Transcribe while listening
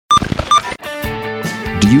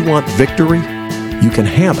you want victory? You can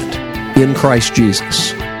have it in Christ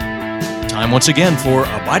Jesus. Time once again for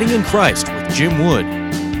Abiding in Christ with Jim Wood.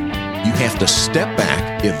 You have to step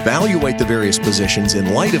back, evaluate the various positions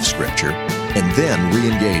in light of Scripture, and then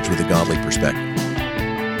re-engage with a godly perspective.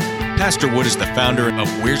 Pastor Wood is the founder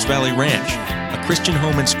of Weirs Valley Ranch, a Christian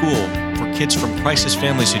home and school for kids from crisis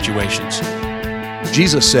family situations.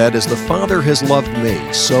 Jesus said, "As the Father has loved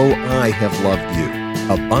me, so I have loved you.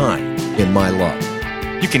 Abide in my love."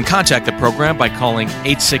 You can contact the program by calling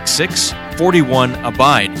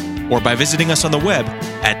 866-41-ABIDE or by visiting us on the web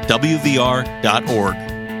at wvr.org.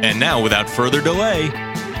 And now, without further delay,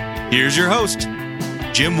 here's your host,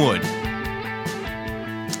 Jim Wood.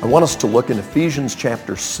 I want us to look in Ephesians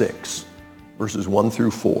chapter 6, verses 1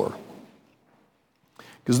 through 4.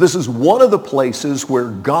 Because this is one of the places where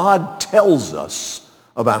God tells us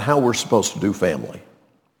about how we're supposed to do family.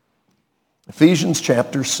 Ephesians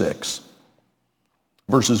chapter 6,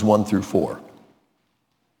 verses 1 through 4.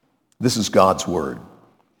 This is God's word.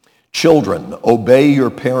 "Children, obey your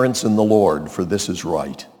parents in the Lord, for this is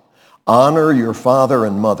right. Honor your father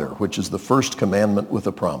and mother, which is the first commandment with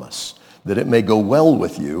a promise, that it may go well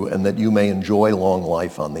with you and that you may enjoy long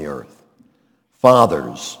life on the earth.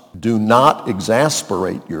 Fathers, do not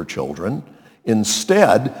exasperate your children.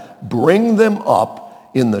 Instead, bring them up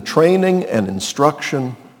in the training and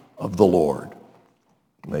instruction of the Lord."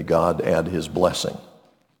 May God add his blessing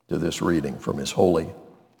to this reading from his holy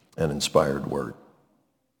and inspired word.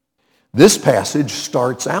 This passage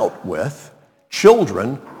starts out with,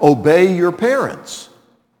 "Children, obey your parents."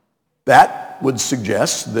 That would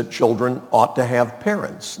suggest that children ought to have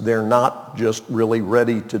parents. They're not just really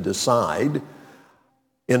ready to decide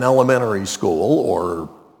in elementary school or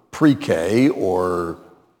pre-K or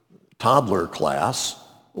toddler class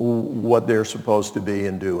what they're supposed to be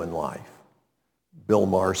and do in life. Bill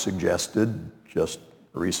Maher suggested just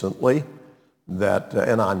recently that,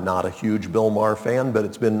 and I'm not a huge Bill Maher fan, but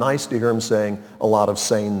it's been nice to hear him saying a lot of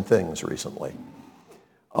sane things recently.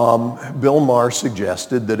 Bill Maher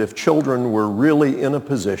suggested that if children were really in a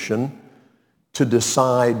position to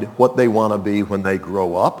decide what they want to be when they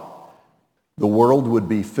grow up, the world would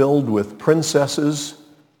be filled with princesses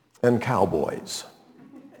and cowboys.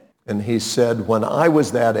 And he said, "When I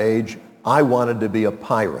was that age, I wanted to be a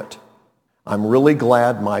pirate. I'm really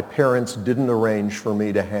glad my parents didn't arrange for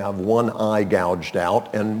me to have one eye gouged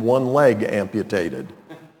out and one leg amputated."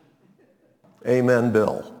 Amen,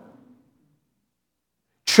 Bill.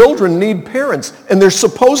 Children need parents, and they're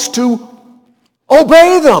supposed to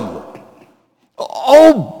obey them.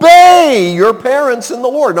 Obey your parents in the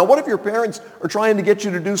Lord. Now, what if your parents are trying to get you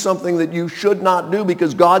to do something that you should not do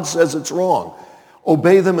because God says it's wrong?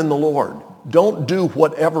 Obey them in the Lord. Don't do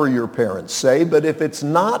whatever your parents say, but if it's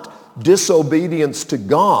not disobedience to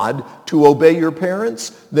God to obey your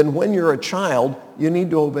parents, then when you're a child, you need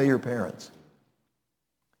to obey your parents.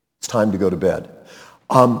 It's time to go to bed.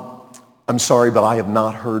 I'm sorry, but I have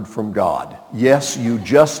not heard from God. Yes, you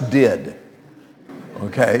just did.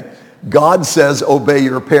 Okay? God says obey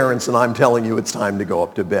your parents, and I'm telling you it's time to go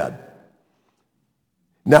up to bed.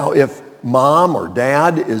 Now, if mom or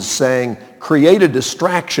dad is saying, create a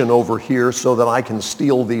distraction over here so that I can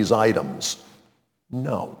steal these items,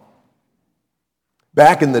 no.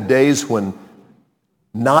 Back in the days when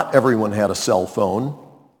not everyone had a cell phone,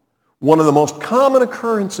 one of the most common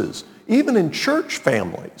occurrences, even in church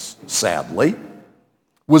families, sadly,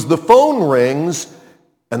 was the phone rings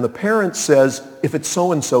and the parent says, "If it's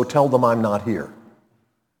so-and-so, tell them I'm not here."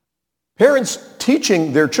 Parents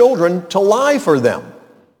teaching their children to lie for them.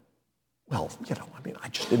 Well, I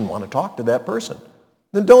just didn't want to talk to that person.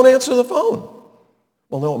 Then don't answer the phone.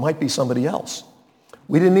 Well, no, it might be somebody else.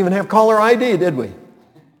 We didn't even have caller ID, did we?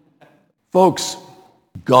 Folks,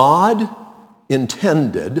 God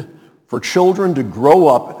intended for children to grow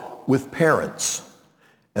up with parents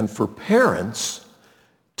and for parents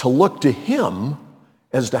to look to him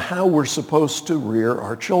as to how we're supposed to rear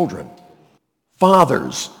our children.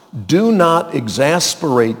 Fathers, do not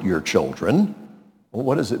exasperate your children. Well,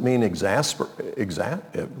 what does it mean,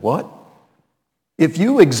 what? If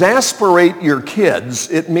you exasperate your kids,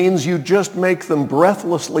 it means you just make them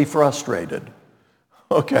breathlessly frustrated.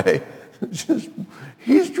 Okay?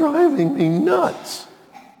 He's driving me nuts.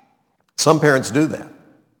 Some parents do that.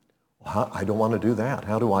 Well, I don't want to do that.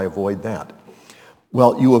 How do I avoid that?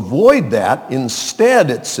 Well, you avoid that.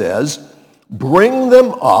 Instead, it says, bring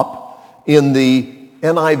them up in the,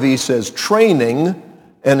 NIV says, training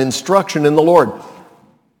and instruction in the Lord.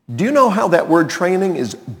 Do you know how that word training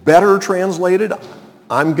is better translated?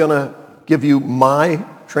 I'm going to give you my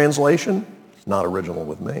translation. It's not original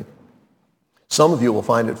with me. Some of you will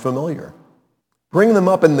find it familiar. Bring them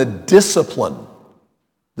up in the discipline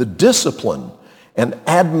and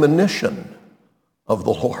admonition of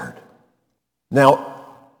the Lord. Now,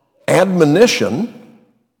 admonition,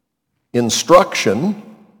 instruction,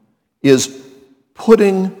 is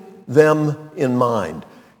putting them in mind.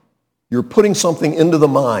 You're putting something into the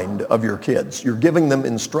mind of your kids. You're giving them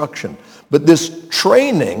instruction. But this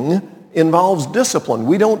training involves discipline.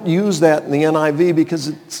 We don't use that in the NIV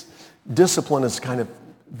because discipline is kind of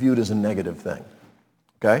viewed as a negative thing.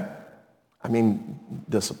 Okay? I mean,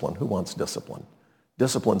 discipline. Who wants discipline?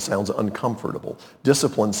 Discipline sounds uncomfortable.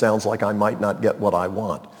 Discipline sounds like I might not get what I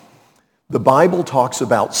want. The Bible talks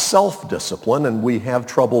about self-discipline, and we have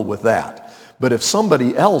trouble with that. But if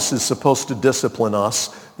somebody else is supposed to discipline us,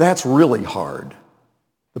 that's really hard.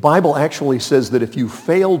 The Bible actually says that if you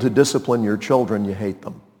fail to discipline your children, you hate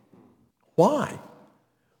them. Why?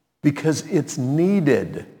 Because it's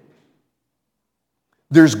needed.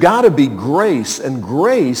 There's got to be grace, and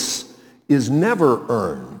grace is never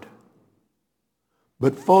earned.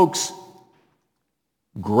 But folks,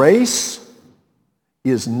 grace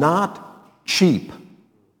is not cheap.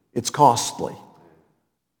 It's costly.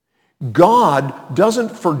 God doesn't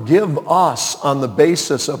forgive us on the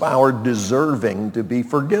basis of our deserving to be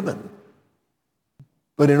forgiven.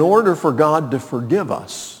 But in order for God to forgive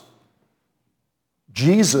us,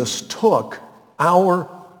 Jesus took our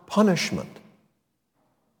punishment.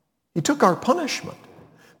 He took our punishment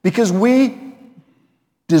because we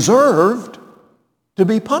deserved to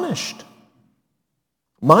be punished.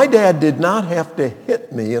 My dad did not have to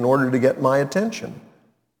hit me in order to get my attention.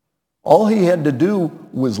 All he had to do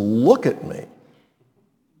was look at me.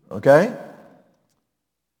 Okay?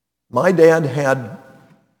 My dad had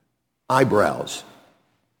eyebrows.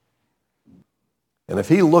 And if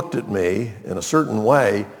he looked at me in a certain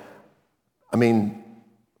way, I mean,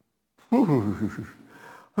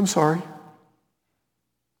 I'm sorry.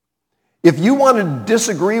 If you wanted to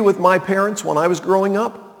disagree with my parents when I was growing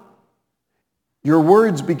up, your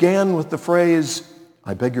words began with the phrase,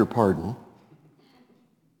 "I beg your pardon."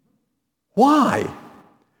 Why?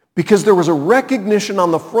 Because there was a recognition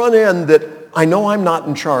on the front end that I know I'm not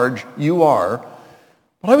in charge, you are,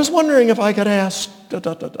 but I was wondering if I could ask,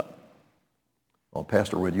 Well,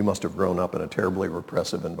 Pastor Wood, you must have grown up in a terribly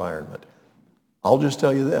repressive environment. I'll just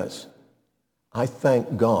tell you this. I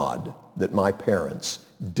thank God that my parents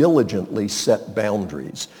diligently set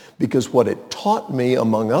boundaries, because what it taught me,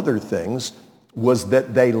 among other things, was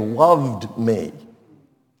that they loved me.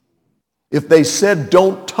 If they said,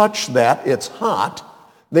 don't touch that, it's hot,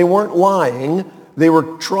 they weren't lying. They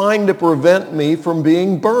were trying to prevent me from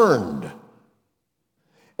being burned.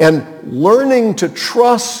 And learning to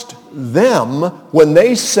trust them when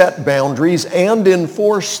they set boundaries and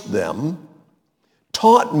enforced them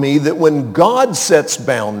taught me that when God sets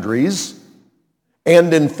boundaries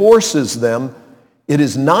and enforces them, it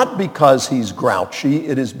is not because he's grouchy,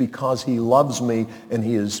 it is because he loves me and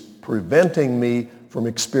he is preventing me from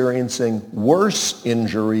experiencing worse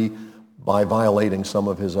injury by violating some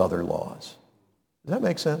of his other laws. Does that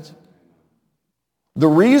make sense? The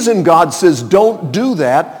reason God says don't do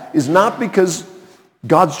that is not because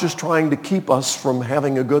God's just trying to keep us from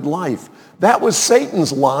having a good life. That was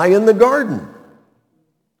Satan's lie in the garden.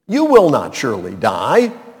 You will not surely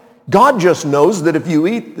die. God just knows that if you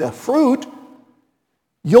eat the fruit,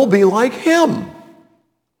 you'll be like him.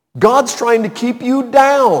 God's trying to keep you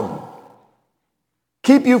down.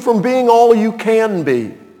 Keep you from being all you can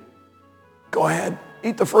be. Go ahead,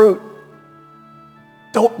 eat the fruit.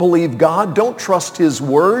 Don't believe God. Don't trust his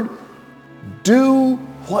word. Do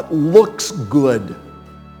what looks good.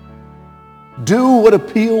 Do what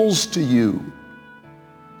appeals to you.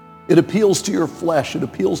 It appeals to your flesh. It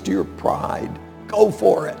appeals to your pride. Go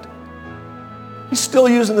for it. He's still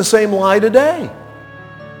using the same lie today.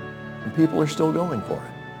 And people are still going for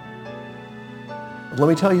it. But let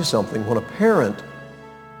me tell you something. When a parent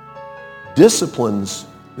disciplines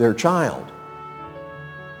their child,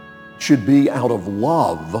 it should be out of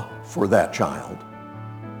love for that child,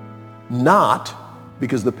 not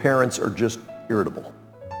because the parents are just irritable.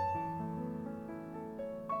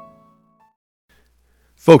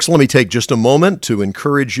 Folks, let me take just a moment to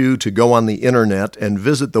encourage you to go on the internet and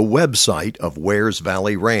visit the website of Wares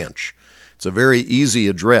Valley Ranch. It's a very easy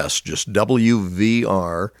address, just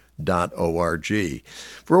wvr.org.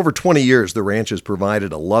 For over 20 years, the ranch has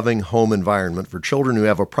provided a loving home environment for children who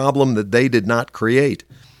have a problem that they did not create.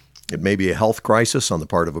 It may be a health crisis on the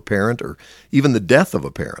part of a parent or even the death of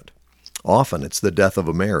a parent. Often it's the death of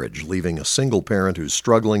a marriage, leaving a single parent who's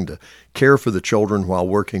struggling to care for the children while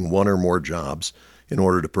working one or more jobs in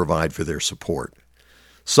order to provide for their support.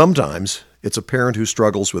 Sometimes It's a parent who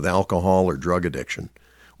struggles with alcohol or drug addiction,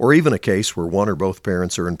 or even a case where one or both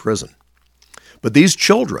parents are in prison. But these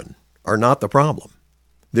children are not the problem.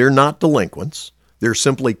 They're not delinquents. They're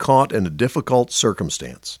simply caught in a difficult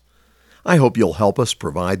circumstance. I hope you'll help us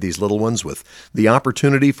provide these little ones with the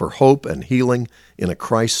opportunity for hope and healing in a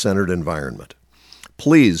Christ-centered environment.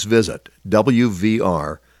 Please visit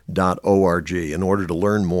wvr.org in order to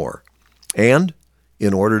learn more and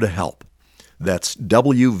in order to help. That's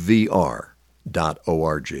wvr.org.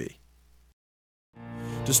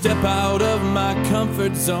 To step out of my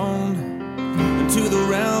comfort zone into the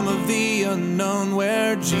realm of the unknown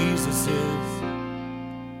where Jesus is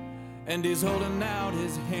and He's holding out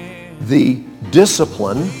His hand. The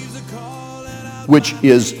discipline, which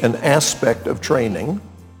is an aspect of training,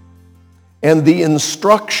 and the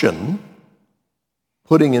instruction,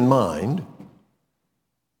 putting in mind,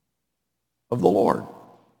 of the Lord.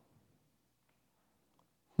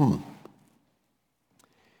 You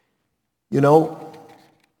know,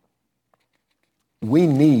 we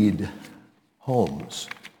need homes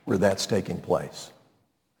where that's taking place.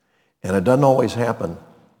 And it doesn't always happen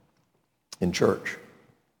in church.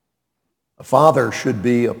 A father should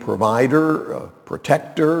be a provider, a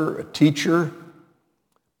protector, a teacher.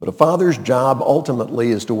 But a father's job ultimately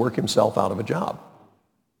is to work himself out of a job.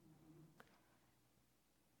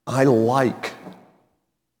 I like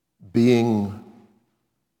being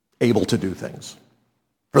able to do things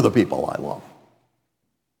for the people I love.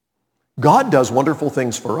 God does wonderful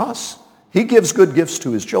things for us. He gives good gifts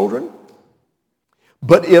to His children.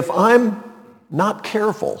 But if I'm not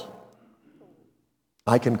careful,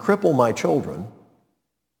 I can cripple my children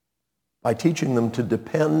by teaching them to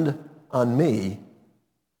depend on me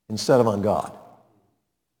instead of on God.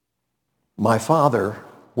 My father,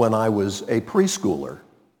 when I was a preschooler,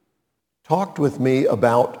 talked with me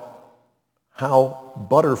about how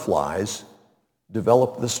butterflies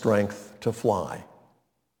develop the strength to fly.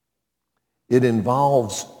 It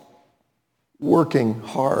involves working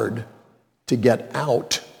hard to get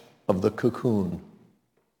out of the cocoon.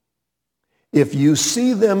 If you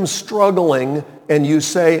see them struggling and you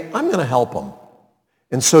say, I'm going to help them,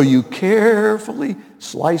 and so you carefully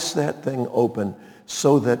slice that thing open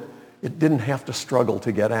so that it didn't have to struggle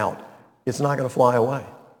to get out, it's not going to fly away.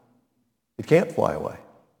 It can't fly away.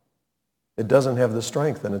 It doesn't have the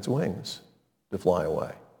strength in its wings to fly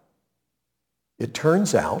away. It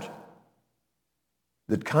turns out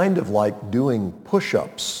that kind of like doing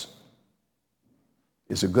push-ups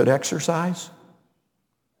is a good exercise.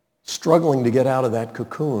 Struggling to get out of that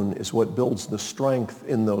cocoon is what builds the strength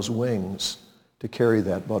in those wings to carry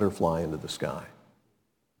that butterfly into the sky.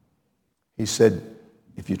 He said,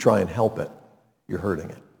 if you try and help it, you're hurting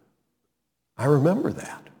it. I remember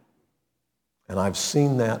that. And I've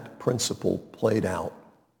seen that principle played out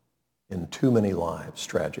in too many lives,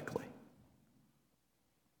 tragically.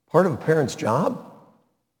 Part of a parent's job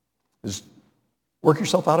is work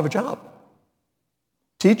yourself out of a job.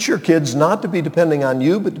 Teach your kids not to be depending on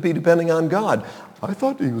you, but to be depending on God. I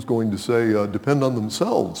thought he was going to say depend on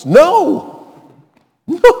themselves. No!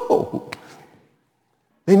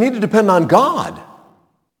 They need to depend on God.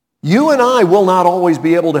 You and I will not always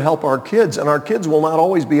be able to help our kids, and our kids will not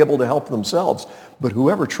always be able to help themselves. But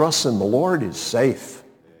whoever trusts in the Lord is safe,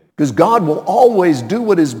 because God will always do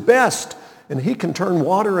what is best, and he can turn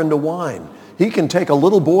water into wine. He can take a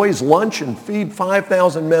little boy's lunch and feed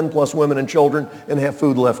 5,000 men plus women and children and have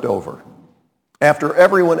food left over after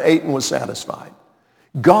everyone ate and was satisfied.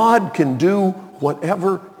 God can do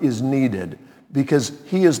whatever is needed because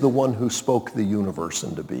he is the one who spoke the universe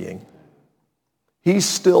into being. He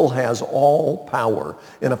still has all power.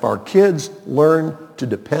 And if our kids learn to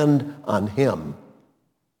depend on him,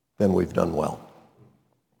 then we've done well.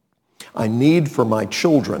 I need for my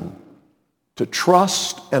children to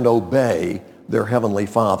trust and obey their Heavenly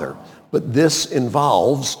Father. But this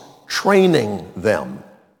involves training them,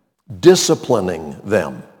 disciplining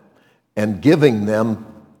them, and giving them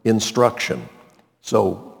instruction.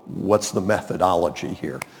 So what's the methodology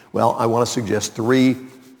here? Well, I want to suggest three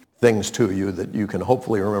things to you that you can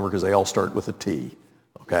hopefully remember because they all start with a T,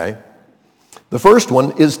 okay? The first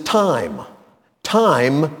one is time.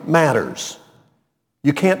 Time matters.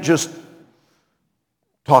 You can't just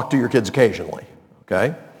talk to your kids occasionally,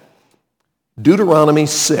 okay? Deuteronomy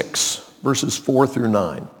 6, verses 4 through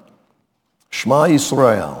 9. Shema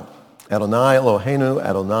Yisrael, Adonai Eloheinu,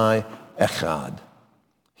 Adonai Echad.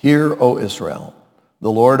 Hear, O Israel,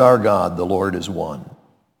 the Lord our God, the Lord is one.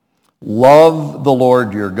 Love the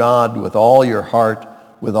Lord your God with all your heart,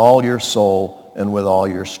 with all your soul, and with all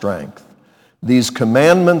your strength. These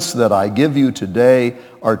commandments that I give you today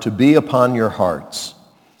are to be upon your hearts.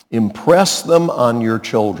 Impress them on your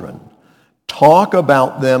children. Talk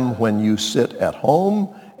about them when you sit at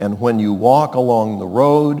home and when you walk along the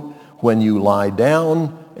road, when you lie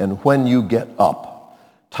down and when you get up.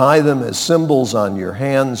 Tie them as symbols on your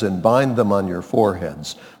hands and bind them on your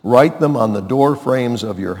foreheads. Write them on the door frames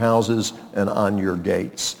of your houses and on your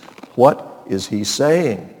gates. What is he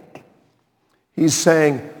saying? He's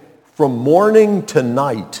saying from morning to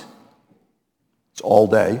night, it's all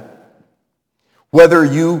day, whether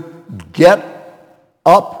you get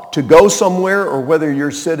up to go somewhere or whether you're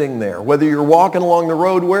sitting there, whether you're walking along the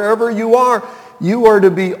road, wherever you are to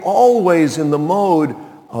be always in the mode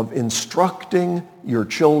of instructing your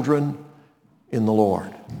children in the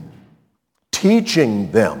Lord.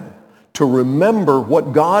 Teaching them to remember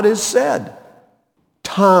what God has said.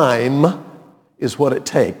 Time is what it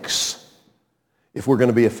takes if we're going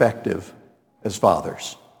to be effective as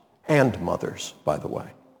fathers and mothers, by the way.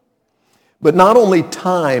 But not only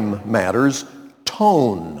time matters,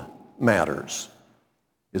 tone matters.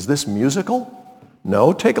 Is this musical?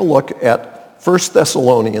 No. Take a look at 1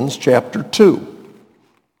 Thessalonians chapter 2.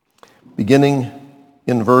 Beginning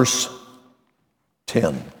in verse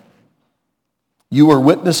 10. You are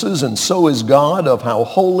witnesses, and so is God, of how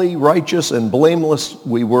holy, righteous, and blameless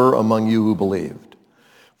we were among you who believed.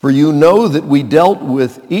 For you know that we dealt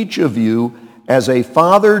with each of you as a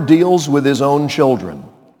father deals with his own children,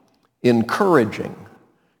 encouraging,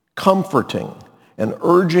 comforting, and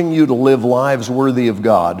urging you to live lives worthy of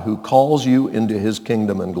God, who calls you into his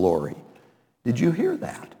kingdom and glory. Did you hear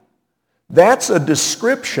that? That's a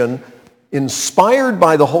description inspired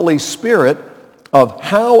by the Holy Spirit of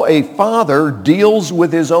how a father deals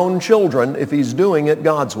with his own children if he's doing it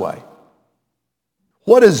God's way.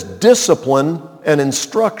 What does discipline and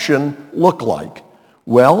instruction look like?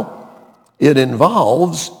 Well, it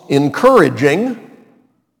involves encouraging,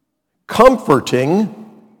 comforting,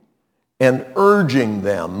 and urging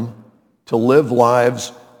them to live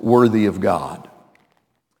lives worthy of God.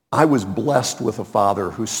 I was blessed with a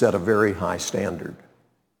father who set a very high standard.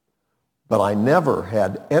 But I never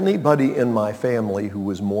had anybody in my family who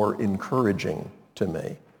was more encouraging to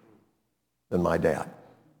me than my dad.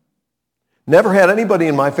 Never had anybody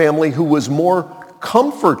in my family who was more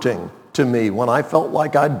comforting to me when I felt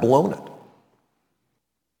like I'd blown it.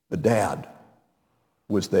 But Dad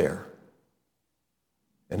was there.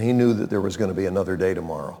 And he knew that there was going to be another day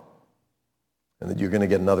tomorrow and that you're going to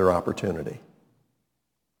get another opportunity.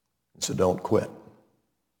 And so don't quit.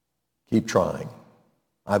 Keep trying.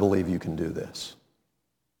 I believe you can do this.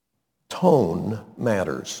 Tone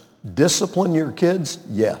matters. Discipline your kids?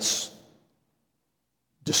 Yes.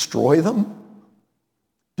 Destroy them?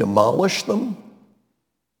 Demolish them?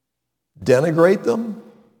 Denigrate them?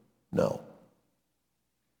 No.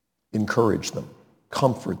 Encourage them,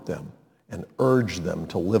 comfort them, and urge them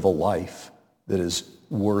to live a life that is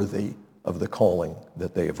worthy of the calling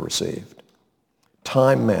that they have received.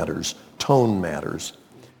 Time matters. Tone matters.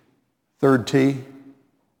 Third T,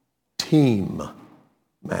 team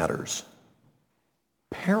matters.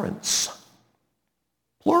 Parents,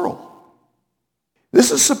 plural.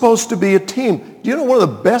 This is supposed to be a team. Do you know one of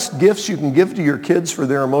the best gifts you can give to your kids for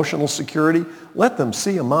their emotional security? Let them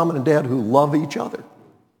see a mom and a dad who love each other,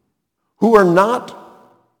 who are not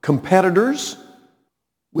competitors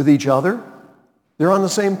with each other. They're on the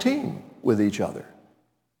same team with each other.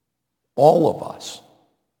 All of us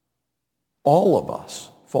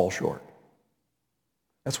fall short.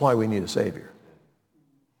 That's why we need a Savior.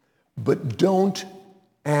 But don't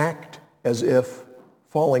act as if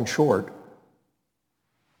falling short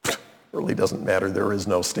really doesn't matter. There is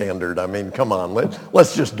no standard. I mean, come on,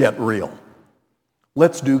 let's just get real.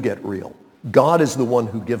 Let's get real. God is the one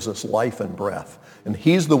who gives us life and breath. And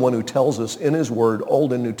he's the one who tells us in his word,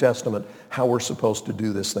 Old and New Testament, how we're supposed to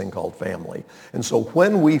do this thing called family. And so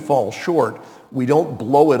when we fall short, we don't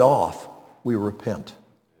blow it off. We repent.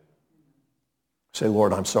 Say,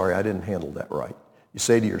 Lord, I'm sorry, I didn't handle that right. You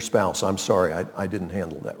say to your spouse, I'm sorry, I didn't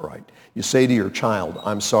handle that right. You say to your child,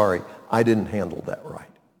 I'm sorry, I didn't handle that right.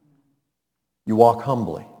 You walk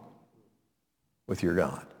humbly with your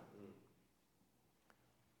God.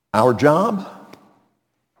 Our job,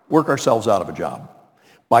 work ourselves out of a job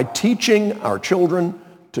by teaching our children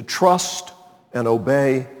to trust and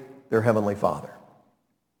obey their Heavenly Father.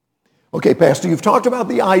 Okay, Pastor, you've talked about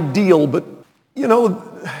the ideal, but you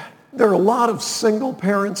know, there are a lot of single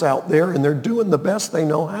parents out there and they're doing the best they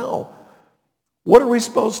know how. What are we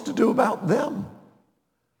supposed to do about them?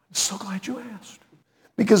 I'm so glad you asked.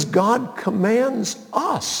 Because God commands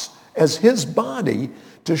us as his body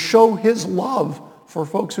to show his love for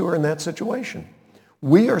folks who are in that situation.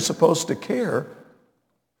 We are supposed to care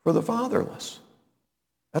for the fatherless.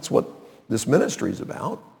 That's what this ministry is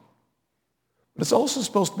about. But it's also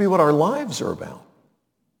supposed to be what our lives are about.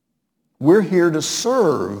 We're here to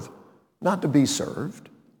serve, not to be served.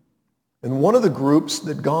 And one of the groups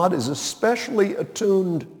that God is especially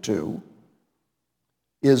attuned to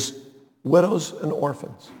is widows and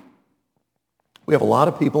orphans. We have a lot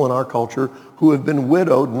of people in our culture who have been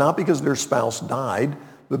widowed, not because their spouse died,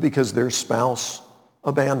 but because their spouse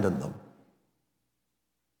abandoned them.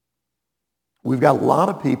 We've got a lot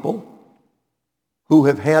of people who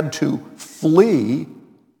have had to flee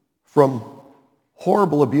from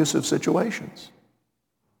horrible abusive situations.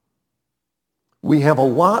 We have a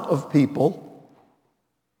lot of people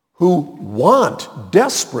who want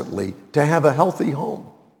desperately to have a healthy home.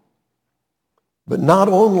 But not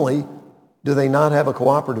only do they not have a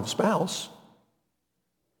cooperative spouse,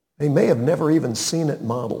 they may have never even seen it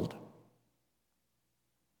modeled.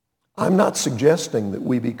 I'm not suggesting that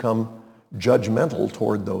we become judgmental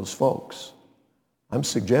toward those folks. I'm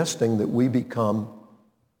suggesting that we become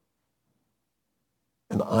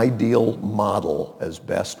an ideal model as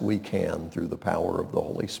best we can through the power of the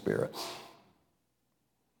Holy Spirit.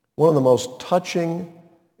 One of the most touching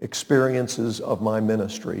experiences of my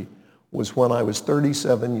ministry was when I was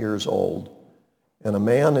 37 years old, and a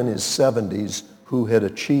man in his 70s who had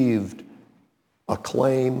achieved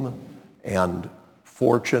acclaim and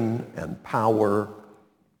fortune and power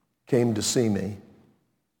came to see me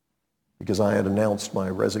because I had announced my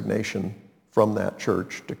resignation from that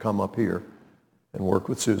church to come up here and work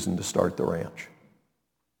with Susan to start the ranch.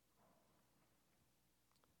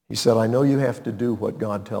 He said, I know you have to do what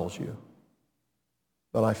God tells you,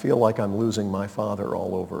 but I feel like I'm losing my father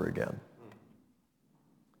all over again.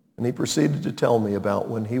 And he proceeded to tell me about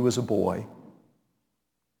when he was a boy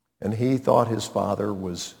and he thought his father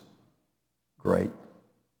was great.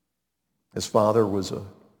 His father was a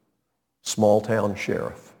small-town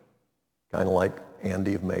sheriff, kind of like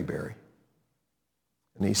Andy of Mayberry.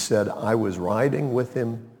 And he said, I was riding with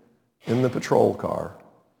him in the patrol car.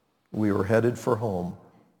 We were headed for home.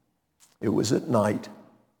 It was at night,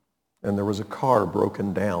 and there was a car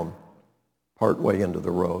broken down partway into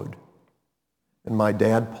the road. And my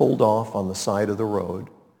dad pulled off on the side of the road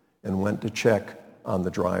and went to check on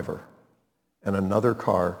the driver. And another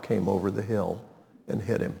car came over the hill and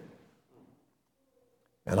hit him.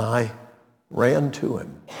 And I ran to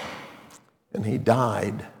him, and he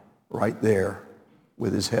died right there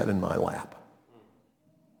with his head in my lap.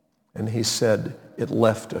 And he said, it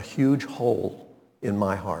left a huge hole in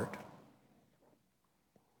my heart.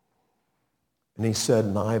 And he said,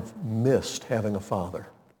 and I've missed having a father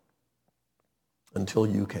until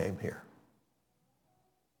you came here.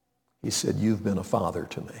 He said, you've been a father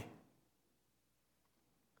to me.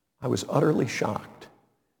 I was utterly shocked.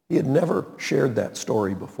 He had never shared that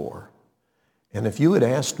story before. And if you had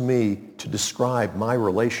asked me to describe my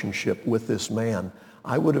relationship with this man,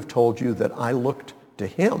 I would have told you that I looked to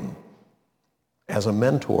him as a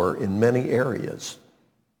mentor in many areas.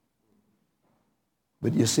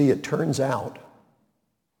 But you see, it turns out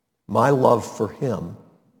my love for him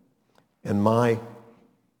and my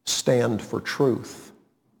stand for truth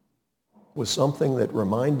was something that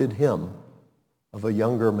reminded him of a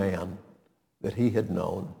younger man that he had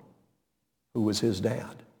known who was his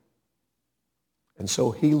dad. And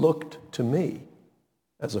so he looked to me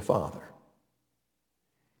as a father.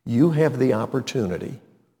 You have the opportunity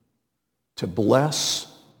to bless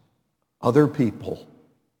other people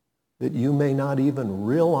that you may not even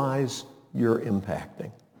realize you're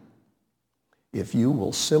impacting. If you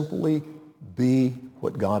will simply be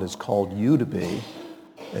what God has called you to be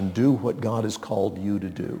and do what God has called you to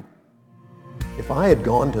do. If I had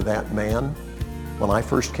gone to that man when I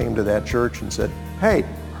first came to that church and said, hey,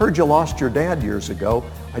 heard you lost your dad years ago.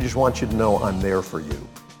 I just want you to know I'm there for you.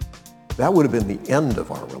 That would have been the end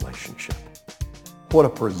of our relationship. What a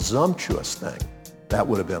presumptuous thing that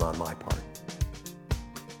would have been on my part.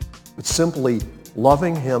 But simply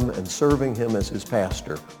loving him and serving him as his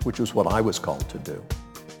pastor, which was what I was called to do,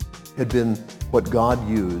 had been what God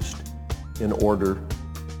used in order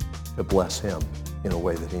to bless him in a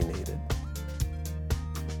way that he needed.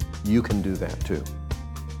 You can do that too.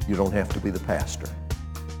 You don't have to be the pastor.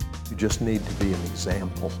 You just need to be an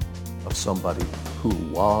example of somebody who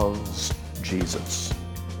loves Jesus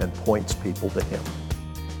and points people to him.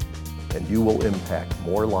 And you will impact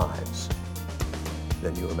more lives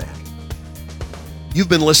than you imagine. You've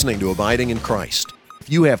been listening to Abiding in Christ. If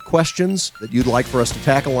you have questions that you'd like for us to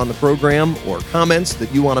tackle on the program or comments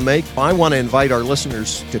that you want to make, I want to invite our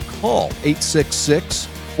listeners to call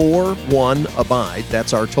 866-41-ABIDE.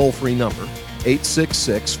 That's our toll-free number,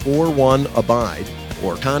 866-41-ABIDE.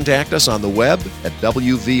 or contact us on the web at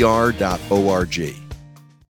wvr.org.